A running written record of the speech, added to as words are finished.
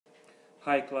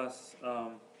Hi class.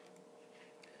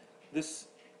 This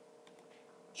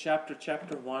chapter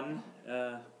 1,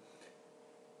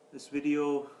 this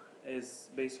video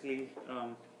is basically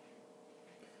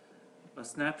a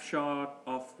snapshot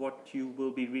of what you will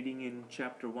be reading in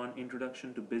chapter 1,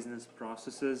 Introduction to Business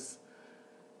Processes.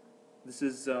 This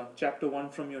is chapter 1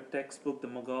 from your textbook, the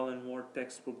McGall and Ward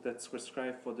textbook that's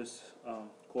prescribed for this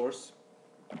course.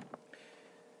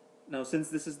 Now, since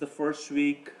this is the first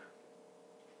week,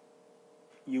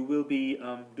 you will be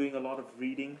doing a lot of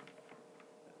reading,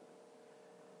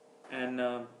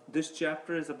 and this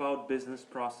chapter is about business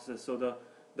processes. So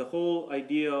the whole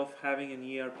idea of having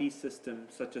an ERP system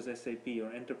such as SAP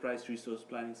or enterprise resource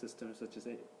planning system such as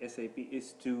SAP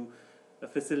is to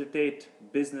facilitate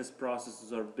business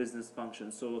processes or business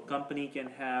functions. So a company can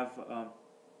have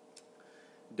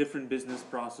different business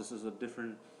processes or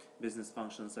different business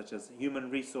functions such as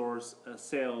human resource,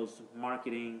 sales,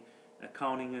 marketing,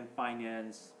 accounting and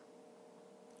finance,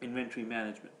 inventory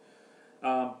management.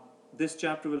 This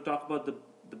chapter will talk about the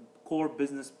core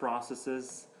business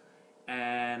processes,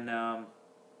 and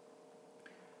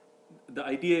the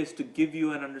idea is to give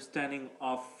you an understanding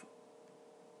of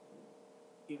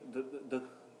the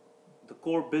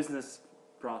core business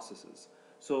processes.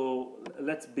 So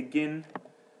let's begin.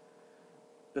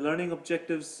 The learning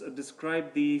objectives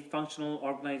describe the functional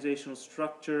organizational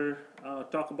structure,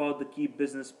 talk about the key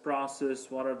business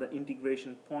process, what are the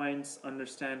integration points,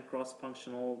 understand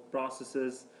cross-functional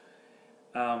processes,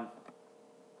 and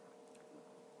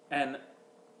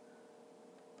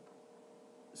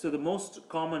so the most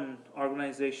common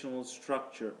organizational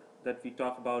structure that we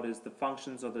talk about is the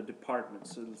functions of the department.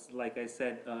 So like I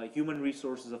said, human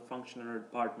resources is a function or a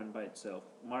department by itself.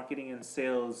 Marketing and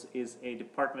sales is a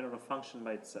department or a function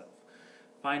by itself.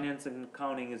 Finance and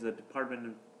accounting is a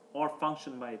department or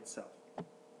function by itself.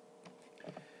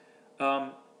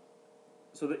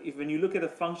 So when you look at the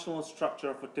functional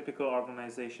structure of a typical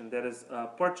organization, there is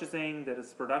purchasing, there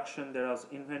is production, there is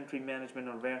inventory management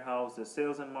or warehouse, there's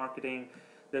sales and marketing,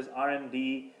 there's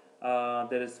R&D,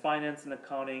 there is finance and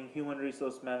accounting, human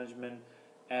resource management,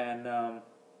 and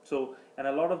and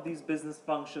a lot of these business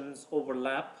functions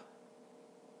overlap.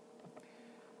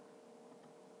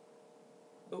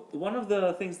 One of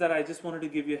the things that I just wanted to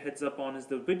give you a heads up on is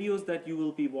the videos that you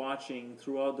will be watching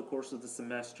throughout the course of the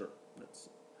semester.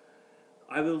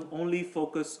 I will only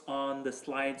focus on the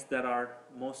slides that are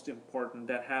most important,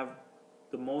 that have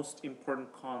the most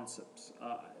important concepts.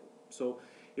 So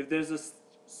if there's a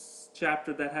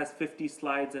chapter that has 50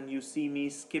 slides and you see me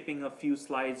skipping a few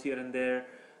slides here and there,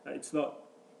 it's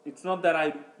not that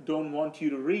I don't want you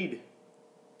to read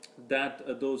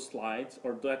those slides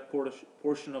or that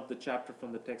portion of the chapter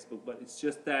from the textbook, but it's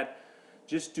just that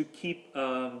just to keep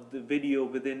the video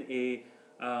within a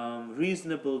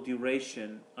reasonable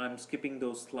duration, I'm skipping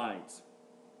those slides.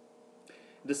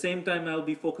 At the same time, I'll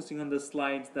be focusing on the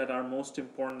slides that are most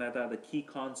important, that are the key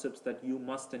concepts that you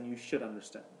must and you should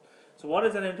understand. So what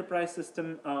is an enterprise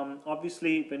system?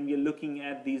 Obviously, when we are looking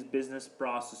at these business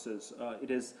processes, it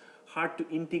is hard to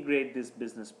integrate these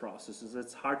business processes.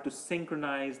 It's hard to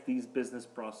synchronize these business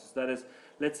processes. That is,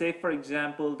 let's say, for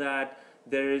example, that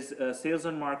there is a sales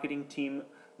and marketing team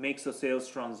makes a sales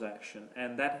transaction,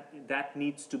 and that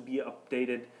needs to be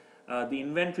updated. The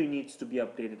inventory needs to be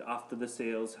updated after the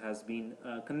sales has been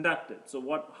conducted.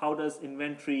 So how does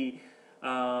inventory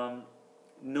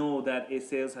know that a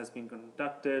sales has been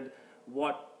conducted?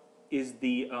 What is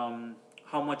the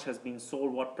how much has been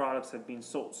sold, what products have been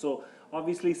sold? So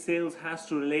obviously sales has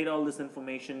to relate all this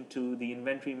information to the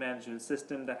inventory management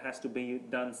system. That has to be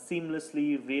done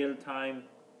seamlessly, real time.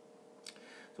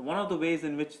 So one of the ways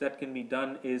in which that can be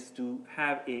done is to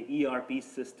have a ERP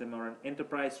system or an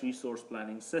enterprise resource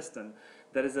planning system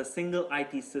that is a single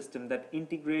IT system that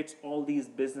integrates all these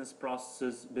business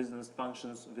processes, business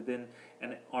functions within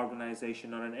an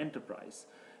organization or an enterprise,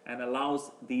 and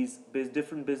allows these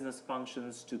different business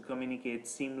functions to communicate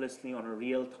seamlessly on a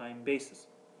real-time basis.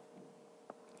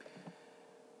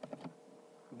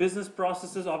 Business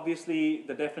processes, obviously,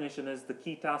 the definition is the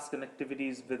key tasks and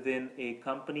activities within a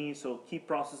company. So key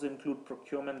processes include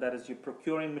procurement, that is, you're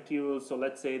procuring materials. So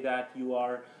let's say that you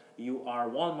are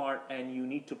Walmart and you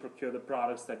need to procure the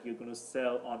products that you're going to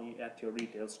sell at your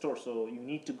retail store. So you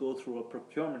need to go through a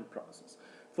procurement process.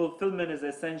 Fulfillment is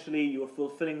essentially you're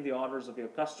fulfilling the orders of your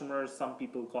customers. Some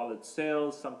people call it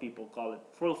sales, some people call it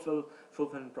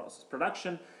fulfillment process.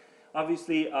 Production,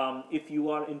 obviously, if you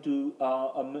are into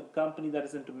a company that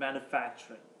is into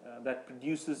manufacturing, that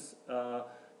produces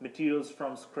materials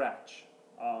from scratch,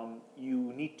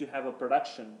 you need to have a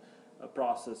production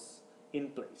process in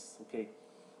place. Okay.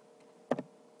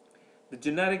 The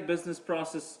generic business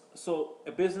process, so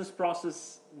a business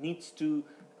process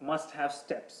must have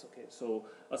steps. Okay, so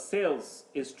a sales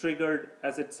is triggered,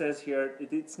 as it says here,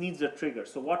 it needs a trigger.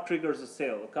 So what triggers a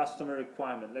sale? A customer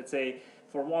requirement. Let's say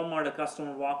for Walmart, a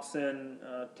customer walks in,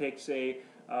 takes a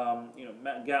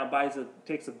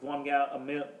takes a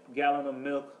gallon of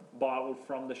milk bottle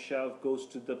from the shelf, goes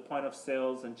to the point of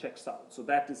sales and checks out. So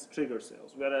that is trigger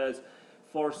sales. Whereas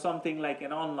for something like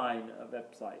an online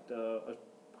website, a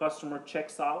customer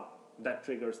checks out, that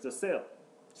triggers the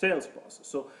sales process.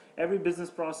 So every business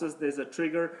process, there's a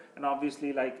trigger, and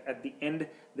obviously, like at the end,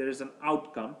 there is an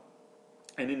outcome,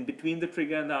 and in between the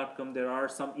trigger and the outcome, there are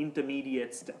some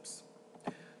intermediate steps.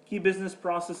 Key business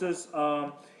processes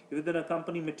within a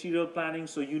company: material planning.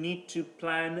 So you need to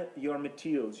plan your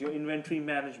materials, your inventory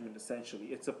management. Essentially,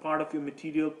 it's a part of your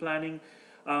material planning.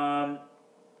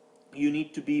 You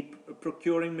need to be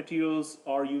procuring materials,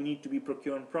 or you need to be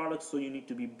procuring products, so you need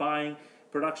to be buying.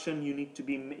 Production, you need to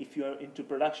be, if you're into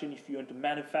production, if you're into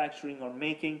manufacturing or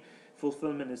making.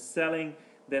 Fulfillment is selling.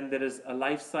 Then there is a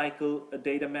life cycle, a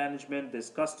data management, there's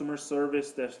customer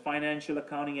service, there's financial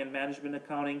accounting and management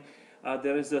accounting.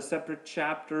 There is a separate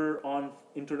chapter on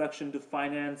introduction to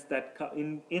finance that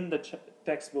in the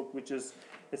textbook, which is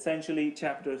essentially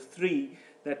chapter 3,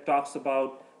 that talks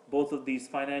about both of these: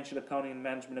 financial accounting and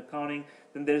management accounting.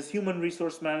 Then there's human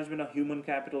resource management or human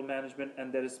capital management,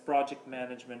 and there is project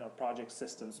management or project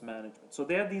systems management. So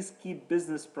there are these key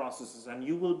business processes, and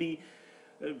you will be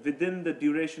within the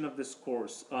duration of this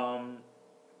course,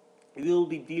 we will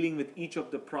be dealing with each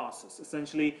of the process.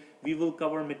 Essentially, we will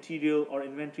cover material or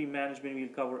inventory management, we'll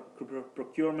cover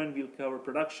procurement, we'll cover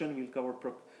production, we'll cover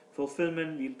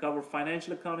fulfillment, we'll cover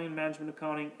financial accounting and management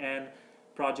accounting, and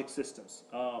project systems.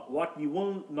 What we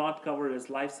will not cover is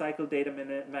life cycle data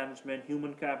management,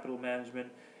 human capital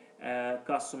management,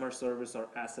 customer service, or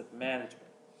asset management.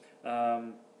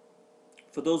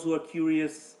 For those who are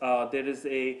curious, there is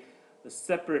a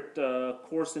separate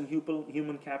course in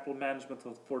human capital management.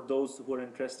 For those who are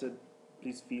interested,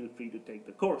 please feel free to take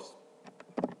the course.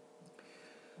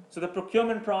 So the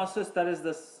procurement process, that is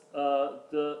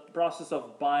the process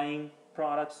of buying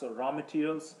products or raw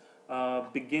materials,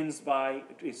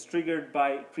 is triggered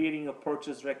by creating a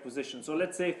purchase requisition. So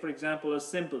let's say, for example, a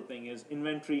simple thing is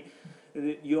inventory.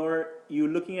 You're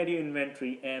looking at your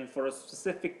inventory, and for a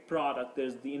specific product,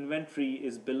 the inventory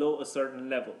is below a certain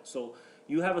level. So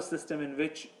you have a system in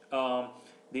which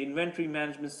the inventory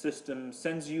management system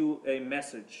sends you a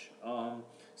message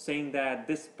saying that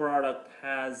this product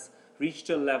has reached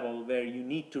a level where you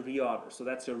need to reorder. So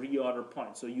that's your reorder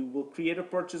point. So you will create a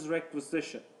purchase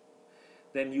requisition.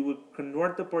 Then you will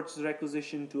convert the purchase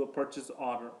requisition to a purchase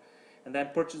order, and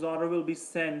that purchase order will be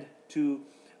sent to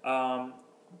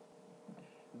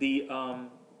the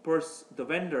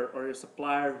vendor or your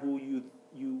supplier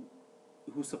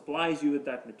who supplies you with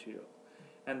that material.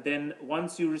 And then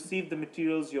once you receive the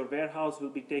materials, your warehouse will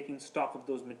be taking stock of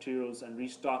those materials and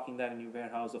restocking that in your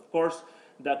warehouse. Of course,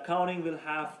 the accounting will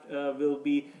have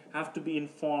to be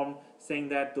informed, saying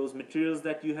that those materials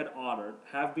that you had ordered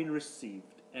have been received,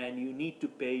 and you need to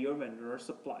pay your vendor or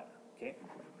supplier. Okay.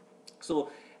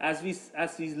 So as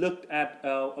we looked at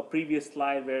a previous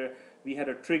slide where we had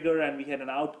a trigger and we had an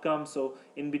outcome, so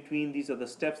in between these are the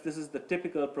steps. This is the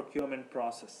typical procurement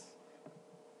process.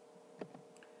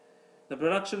 The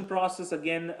production process,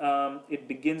 again, it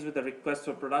begins with a request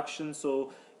for production.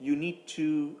 So you need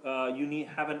to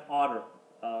have an order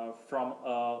from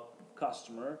a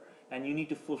customer, and you need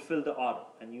to fulfill the order,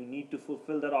 and you need to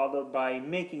fulfill that order by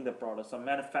making the products or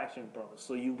manufacturing products.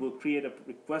 So you will create a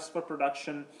request for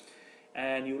production,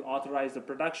 and you will authorize the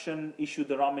production, issue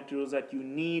the raw materials that you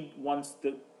need. Once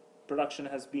the production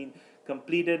has been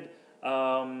completed,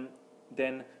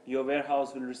 then your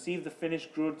warehouse will receive the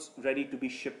finished goods ready to be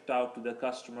shipped out to the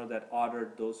customer that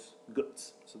ordered those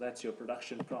goods. So that's your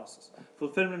production process.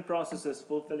 Fulfillment process is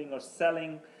fulfilling or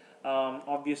selling.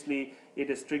 Obviously, it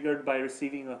is triggered by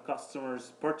receiving a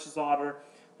customer's purchase order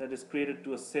that is created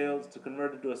to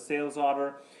converted to a sales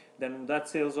order. Then that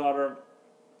sales order,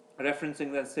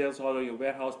 referencing that sales order, your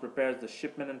warehouse prepares the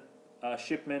shipment,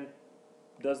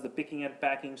 does the picking and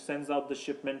packing, sends out the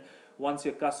shipment. Once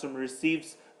your customer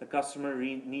receives, the customer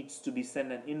needs to be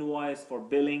sent an invoice for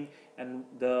billing, and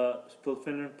the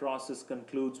fulfillment process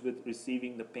concludes with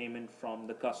receiving the payment from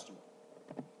the customer.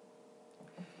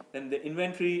 Then the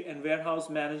inventory and warehouse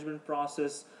management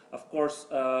process, of course,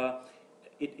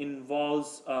 it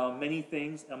involves many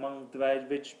things, among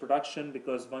which production,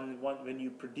 because when you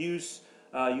produce,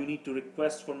 you need to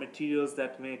request for materials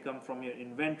that may come from your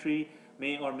inventory.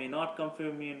 may or may not come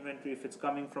from your inventory. If it's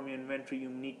coming from your inventory, you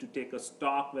need to take a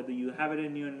stock whether you have it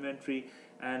in your inventory,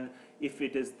 and if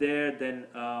it is there, then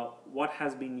what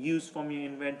has been used from your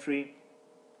inventory.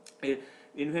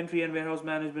 Inventory and warehouse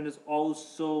management is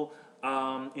also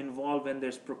involved when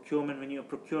there's procurement. When you're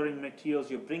procuring materials,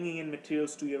 you're bringing in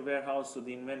materials to your warehouse, so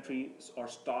the inventory or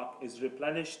stock is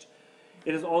replenished.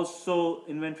 It is also,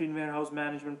 inventory and warehouse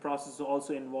management process is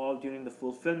also involved during the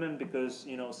fulfillment, because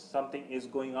something is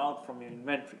going out from your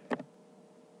inventory.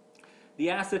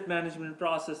 The asset management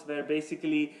process, where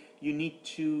basically you need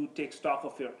to take stock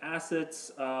of your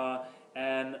assets,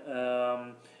 and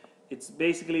it's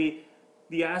basically,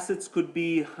 the assets could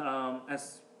be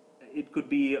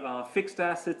fixed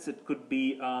assets, it could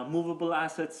be movable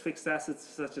assets. Fixed assets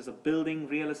such as a building,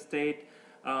 real estate,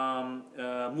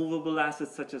 movable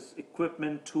assets such as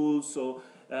equipment, tools. So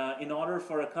in order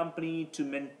for a company to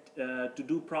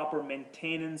do proper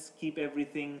maintenance, keep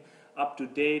everything up to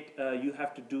date, you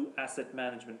have to do asset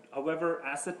management. However,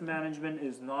 asset management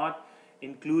is not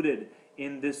included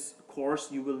in this course.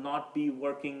 You will not be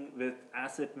working with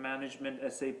asset management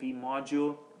SAP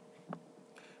module,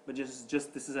 but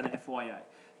just this is an FYI.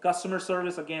 Customer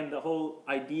service, again, the whole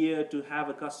idea to have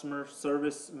a customer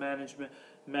service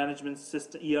management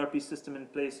system, ERP system in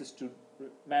place, is to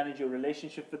manage your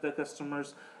relationship with the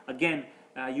customers. Again,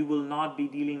 you will not be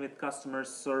dealing with customer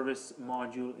service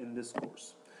module in this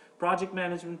course. Project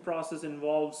management process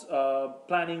involves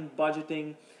planning,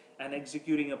 budgeting, and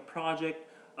executing a project.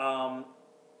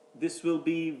 This will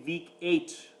be week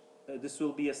 8. This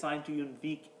will be assigned to you in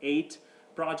week 8.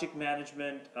 Project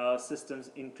management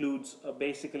systems includes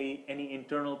basically any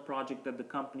internal project that the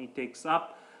company takes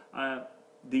up.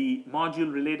 The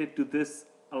module related to this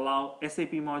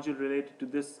SAP module related to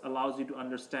this allows you to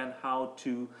understand how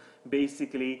to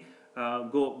basically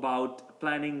go about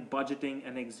planning, budgeting,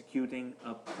 and executing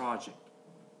a project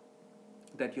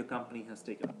that your company has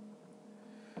taken up.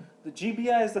 The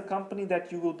GBI is the company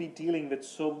that you will be dealing with,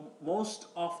 so most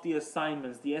of the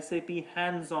assignments, the SAP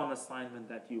hands-on assignment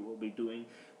that you will be doing,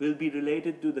 will be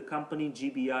related to the company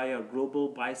GBI, or Global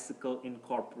Bicycle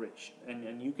Incorporation.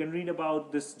 And you can read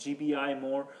about this GBI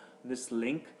more, this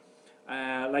link.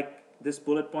 Like this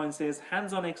bullet point says,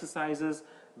 hands-on exercises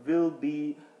will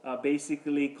be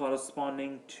basically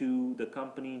corresponding to the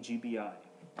company GBI.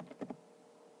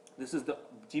 This is the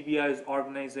GBI's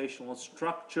organizational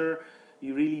structure.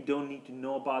 You really don't need to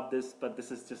know about this, but this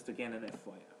is just again an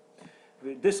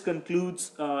FYI. This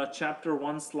concludes chapter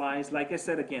 1 slides. Like I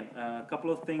said, again, a couple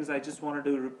of things I just wanted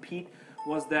to repeat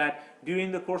was that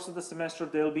during the course of the semester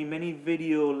there will be many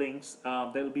video links,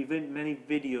 there will be many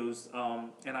videos,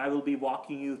 and I will be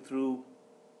walking you through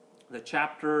the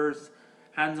chapters,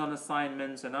 hands-on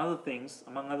assignments, and other things,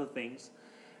 among other things.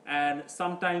 And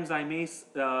sometimes I may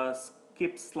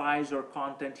skip slides or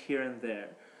content here and there.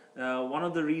 One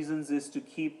of the reasons is to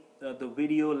keep the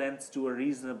video lengths to a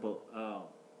reasonable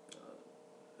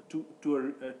to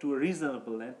a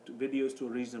reasonable length, videos to a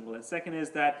reasonable. And second is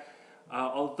that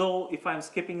although if I'm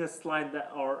skipping a slide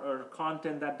or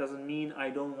content, that doesn't mean I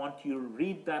don't want you to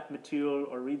read that material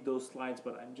or read those slides,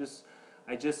 but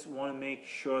I just want to make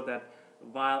sure that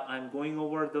while I'm going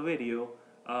over the video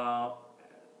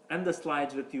and the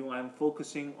slides with you, I'm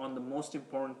focusing on the most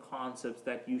important concepts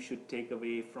that you should take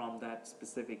away from that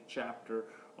specific chapter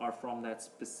or from that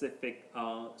specific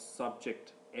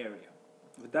subject area.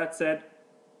 With that said,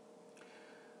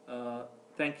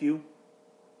 thank you.